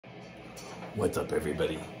What's up,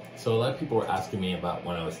 everybody? So a lot of people were asking me about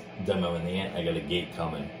when I was demoing the Ant. I got a gate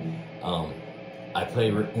coming. I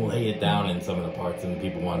lay it down in some of the parts, and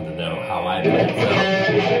people wanted to know how I play it.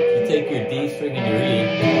 So you take your D string and your E,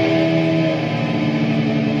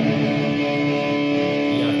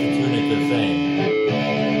 you have to tune it the same,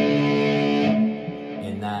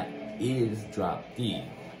 and that is drop D.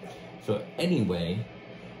 So anyway,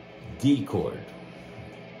 D chord,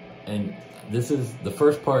 and this is, the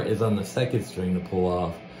first part is on the second string to pull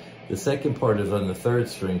off. The second part is on the third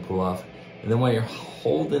string pull off. And then while you're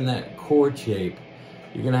holding that chord shape,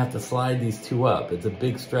 you're gonna have to slide these two up. It's a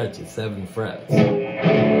big stretch, it's 7 frets.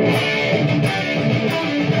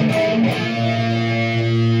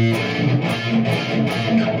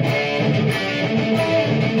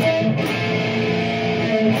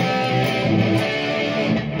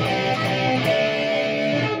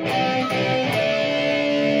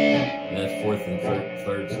 Fourth and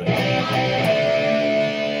third string.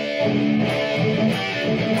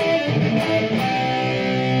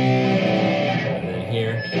 And then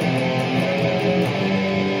here to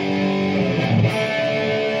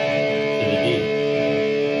the D.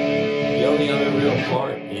 The only other real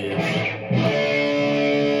part is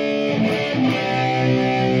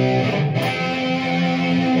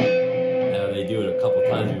now they do it a couple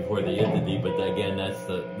times before they hit the D, but again that's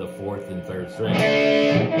the fourth and third string.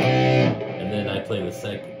 And then I play the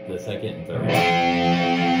second and third.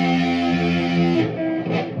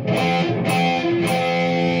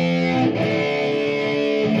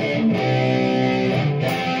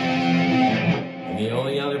 And the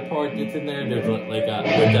only other part that's in there, there's like a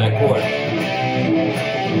with that chord.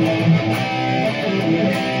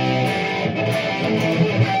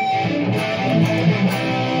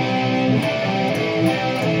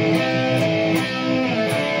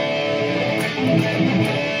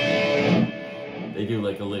 They do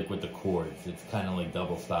like a lick with the chords. It's kind of like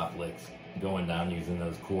double stop licks going down using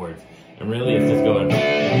those chords. And really it's just going.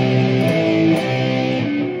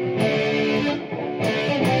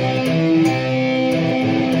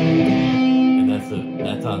 And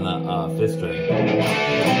that's on the fifth string.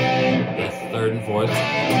 That's third and fourth. And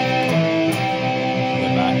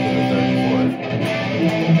then back to the third and fourth.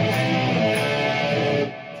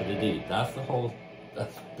 To the D.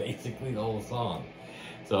 That's basically the whole song.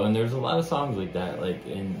 So, and there's a lot of songs like that,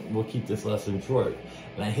 and we'll keep this lesson short.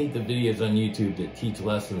 And I hate the videos on YouTube that teach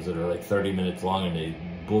lessons that are like 30 minutes long and they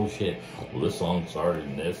bullshit. Well, this song started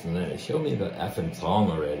in this and then show me the effing song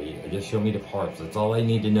already. Just show me the parts. That's all I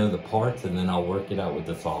need to know, the parts, and then I'll work it out with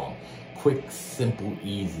the song. Quick, simple,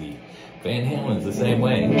 easy. Van Halen's the same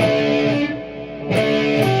way.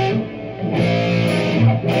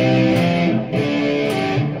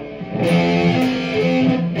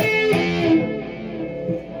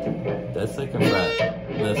 That second fret,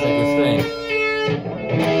 that second string.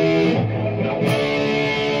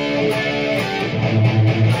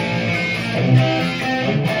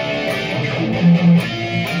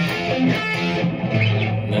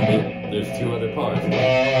 And then there's two other parts.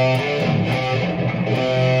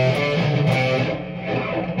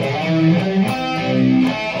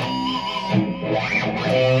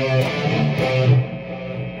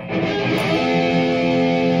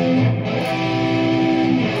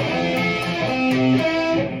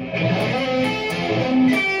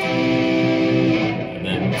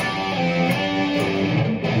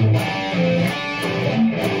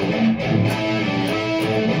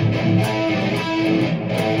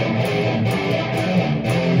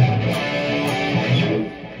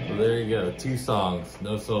 There you go, 2 songs,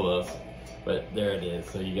 no solos, but there it is.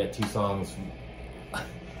 So you got 2 songs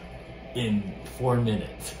in 4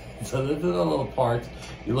 minutes. So those are the little parts.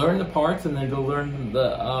 You learn the parts and then go learn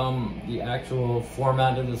the actual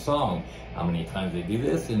format of the song. How many times they do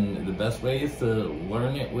this, and the best way is to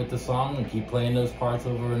learn it with the song and keep playing those parts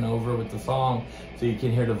over and over with the song so you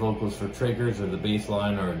can hear the vocals for triggers or the bass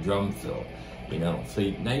line or a drum fill, you know. So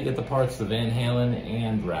now you get the parts of Van Halen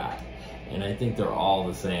and Ratt. And I think they're all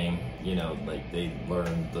the same, you know, like they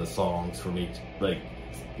learned the songs from each, like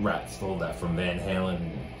Ratt stole that from Van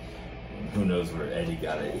Halen. Who knows where Eddie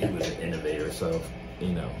got it. He was an innovator, so,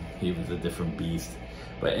 you know, he was a different beast.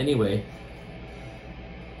 But anyway,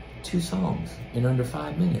 2 songs in under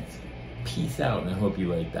 5 minutes. Peace out, and I hope you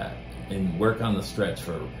like that. And work on the stretch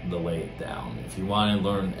for the lay it down. If you want to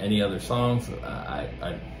learn any other songs,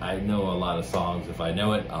 I know a lot of songs. If I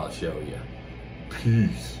know it, I'll show you.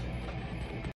 Peace.